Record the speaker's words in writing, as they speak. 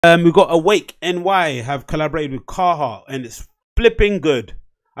We've got Awake NY have collaborated with Carhartt, and it's flipping good.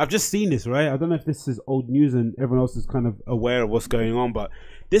 I've just seen this, right? I don't know if this is old news and everyone else is kind of aware of what's going on, but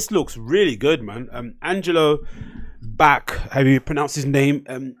this looks really good, man. Angelo Back, how do you pronounce his name?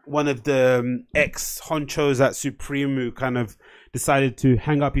 One of the ex-honchos at Supreme, who kind of decided to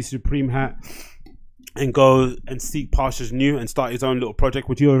hang up his Supreme hat and go and seek pastures new and start his own little project,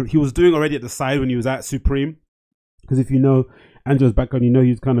 which he was doing already at the side when he was at Supreme. Because if you know Angelo's background, you know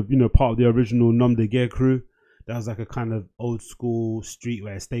he's kind of, you know, part of the original Nom de Guerre crew. That was like a kind of old school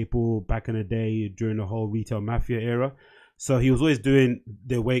streetwear staple back in the day during the whole retail mafia era. So he was always doing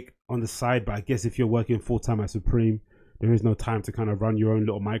the Awake on the side, but I guess if you're working full-time at Supreme, there is no time to kind of run your own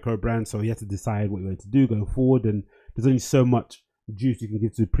little micro brand. So you have to decide what you're going to do going forward, and there's only so much juice you can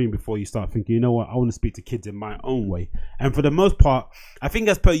give to Supreme before you start thinking, you know what, I want to speak to kids in my own way. And for the most part, I think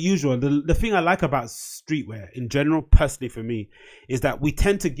as per usual, the thing I like about streetwear in general, personally for me, is that we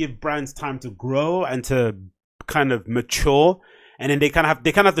tend to give brands time to grow and to kind of mature, and then they kind of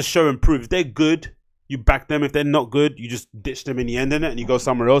have to show and prove. If they're good, you back them. If they're not good, you just ditch them in the end, and you go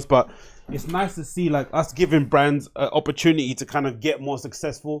somewhere else. But it's nice to see like us giving brands an opportunity to kind of get more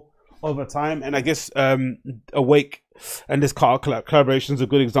successful over time. And I guess Awake and this Carhartt collaboration is a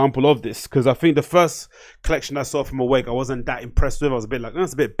good example of this, because I think the first collection I saw from Awake, I wasn't that impressed with. I was a bit like, oh,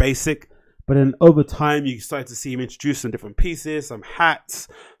 it's a bit basic. But then over time, you started to see him introduce some different pieces, some hats,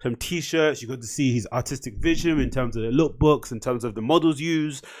 some t-shirts. You got to see his artistic vision in terms of the lookbooks, in terms of the models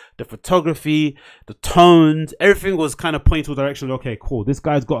used, the photography, the tones. Everything was kind of pointing to the direction of, okay, cool, this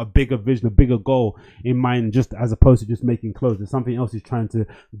guy's got a bigger vision, a bigger goal in mind, just as opposed to just making clothes. There's something else he's trying to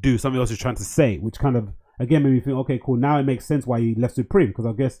do, something else he's trying to say, which kind of, again, made me think, okay, cool, now it makes sense why he left Supreme. Because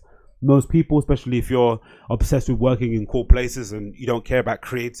I guess most people, especially if you're obsessed with working in cool places and you don't care about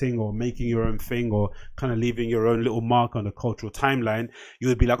creating or making your own thing or kind of leaving your own little mark on the cultural timeline, you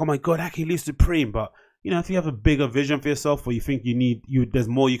would be like, oh my god, I can leave Supreme. But you know, if you have a bigger vision for yourself, or you think there's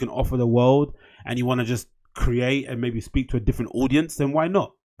more you can offer the world, and you want to just create and maybe speak to a different audience, then why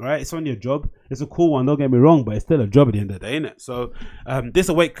not? Right? It's only a job. It's a cool one, don't get me wrong, but it's still a job at the end of the day, isn't it? So this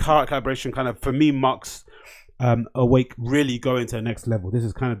Awake Carhartt collaboration kind of, for me, marks Awake really going to the next level. This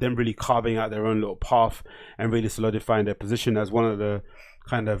is kind of them really carving out their own little path and really solidifying their position as one of the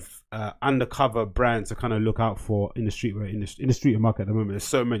kind of undercover brands to kind of look out for in the streetwear in the street market at the moment. There's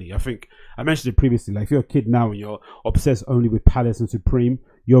so many. I think I mentioned it previously, like if you're a kid now and you're obsessed only with Palace and Supreme,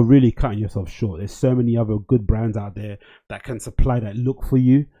 you're really cutting yourself short. There's so many other good brands out there that can supply that look for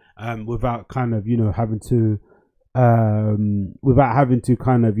you without kind of, you know, having to kind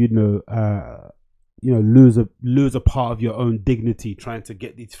of, you know, lose a part of your own dignity trying to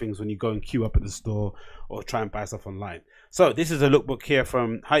get these things when you go and queue up at the store or try and buy stuff online. So this is a lookbook here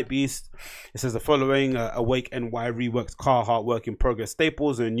from Hypebeast. It says the following: Awake NY reworks Carhartt work in progress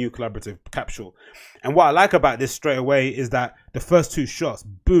staples and a new collaborative capsule. And what I like about this straight away is that the first two shots,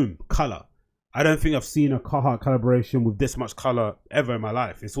 boom, color. I don't think I've seen a Carhartt collaboration with this much color ever in my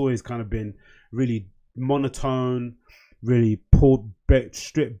life. It's always kind of been really monotone, really pulled back,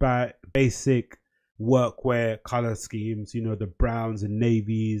 stripped back, basic workwear color schemes, you know, the browns and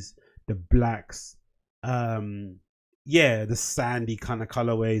navies, the blacks, yeah, the sandy kind of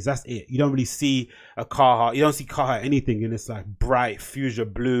colorways. That's it. You don't really see a Carhartt, you don't see Carhartt anything in this like bright fuchsia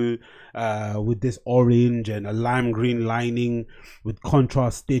blue with this orange and a lime green lining with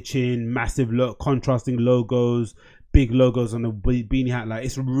contrast stitching, massive contrasting logos, big logos on the beanie hat. Like,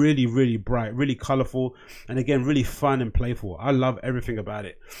 it's really, really bright, really colorful, and again, really fun and playful. I love everything about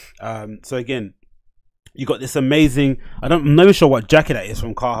it. So again, you got this amazing, I'm not even sure what jacket that is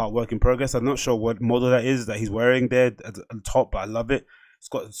from Carhartt Work in Progress. I'm not sure what model that is that he's wearing there at the top, but I love it. It's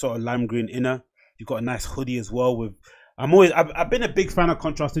got sort of lime green inner. You've got a nice hoodie as well. With I've been a big fan of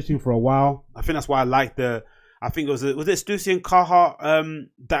contrast stitching for a while. I think that's why I like I think was it Stussy and Carhartt,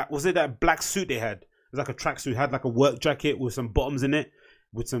 that black suit they had. It was like a tracksuit, had like a work jacket with some bottoms in it.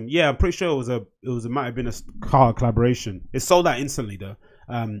 With some, yeah, I'm pretty sure it might have been a Carhartt collaboration. It sold out instantly though.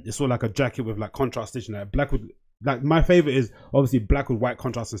 It's all like a jacket with like contrast stitching, like black with, like, my favorite is obviously black with white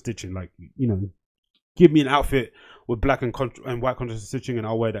contrast and stitching. Like, you know, give me an outfit with black and white contrast stitching and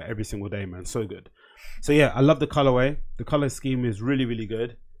I'll wear that every single day, man. So good. So yeah, I love the colorway. The color scheme is really, really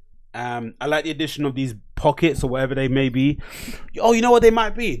good. I like the addition of these pockets or whatever they may be. Oh, you know what they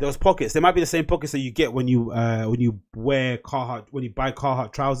might be? Those pockets, they might be the same pockets that you get when you wear Carhartt, when you buy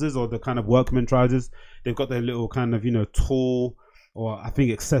Carhartt trousers or the kind of workman trousers. They've got their little kind of, you know, tall, or I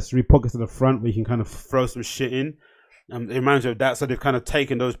think accessory pockets at the front where you can kind of throw some shit in. It reminds me of that. So they've kind of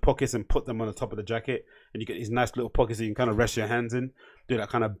taken those pockets and put them on the top of the jacket, and you get these nice little pockets that you can kind of rest your hands in. Do that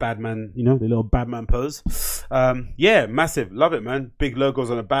kind of Batman, you know, the little Batman pose. Yeah, massive, love it, man. Big logos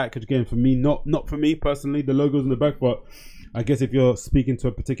on the back. Again, for me, not for me personally, the logos on the back, but I guess if you're speaking to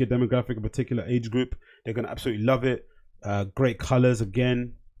a particular demographic, a particular age group, they're gonna absolutely love it. Great colors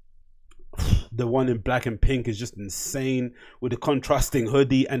again. The one in black and pink is just insane with the contrasting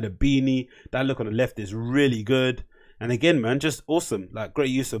hoodie and the beanie. That look on the left is really good. And again, man, just awesome. Like, great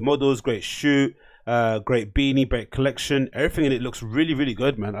use of models, great shoot, great beanie, great collection. Everything in it looks really, really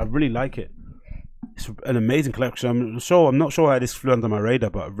good, man. I really like it. It's an amazing collection. I'm not sure how this flew under my radar,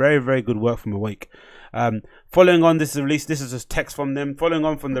 but very, very good work from Awake. Following on this release, this is just text from them. Following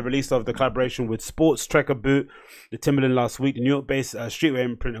on from the release of the collaboration with Sports Trekker Boot, the Timberland last week, the New York-based streetwear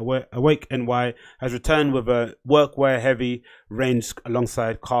imprint Awake NY has returned with a workwear heavy range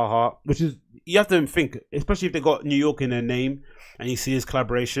alongside Carhartt, which is, you have to think, especially if they got New York in their name and you see his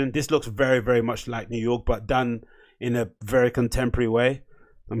collaboration, this looks very, very much like New York, but done in a very contemporary way.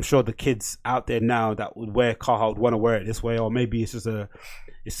 I'm sure the kids out there now that would wear Carhartt would want to wear it this way, or maybe it's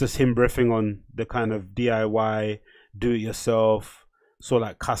just him riffing on the kind of DIY, do-it-yourself, sort of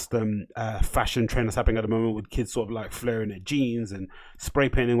like custom fashion trend that's happening at the moment with kids sort of like flaring their jeans and spray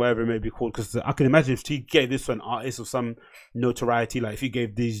painting, whatever it may be called. Because I can imagine if he gave this to an artist of some notoriety, like if you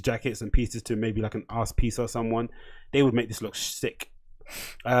gave these jackets and pieces to maybe like an art piece or someone, they would make this look sick.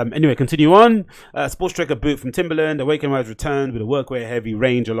 Anyway, continue on. Sports Trekker Boot from Timberland. Awake NY has returned with a workwear heavy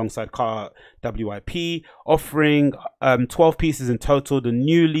range alongside Carhartt WIP, offering 12 pieces in total. The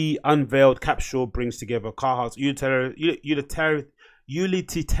newly unveiled capsule brings together Carhartt's utilitarian,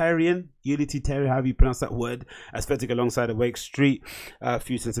 however you pronounce that word, aesthetic alongside Awake street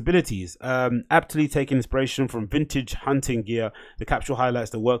few sensibilities. Aptly taking inspiration from vintage hunting gear, the capsule highlights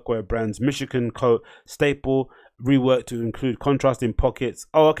the workwear brand's Michigan coat staple, reworked to include contrasting pockets.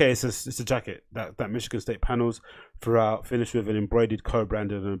 Oh, okay, it's a jacket that Michigan State panels throughout, finished with an embroidered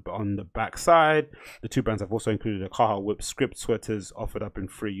co-branded on the back side. The two brands have also included a Carhartt Whip script sweaters offered up in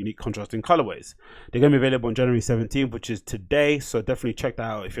 3 unique contrasting colorways. They're going to be available on January 17th, which is today, so definitely check that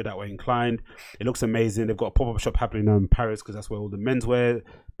out if you're that way inclined. It looks amazing. They've got a pop-up shop happening now in Paris because that's where all the menswear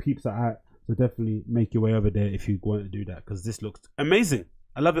peeps are at, so definitely make your way over there if you want to do that, because this looks amazing.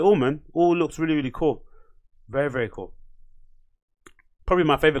 I love it all, man. All looks really, really cool. Very, very cool. Probably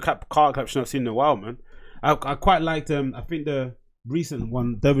my favorite Carhartt collection I've seen in a while, man. I quite liked I think the recent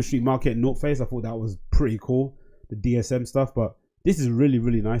one, Dover Street Market in North Face. I thought that was pretty cool, the DSM stuff. But this is really,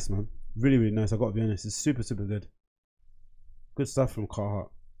 really nice, man. Really, really nice. I got to be honest, it's super, super good. Good stuff from Carhartt.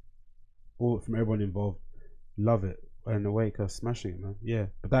 All from everyone involved. Love it. And Awake are smashing it, man. Yeah.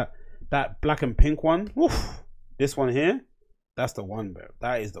 But that black and pink one, woof, this one here, that's the one, bro.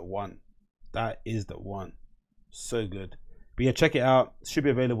 That is the one. That is the one. So good. But yeah, check it out. It should be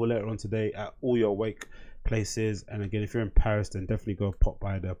available later on today at all your Awake places. And again, if you're in Paris, then definitely go pop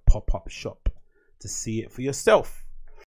by the pop-up shop to see it for yourself.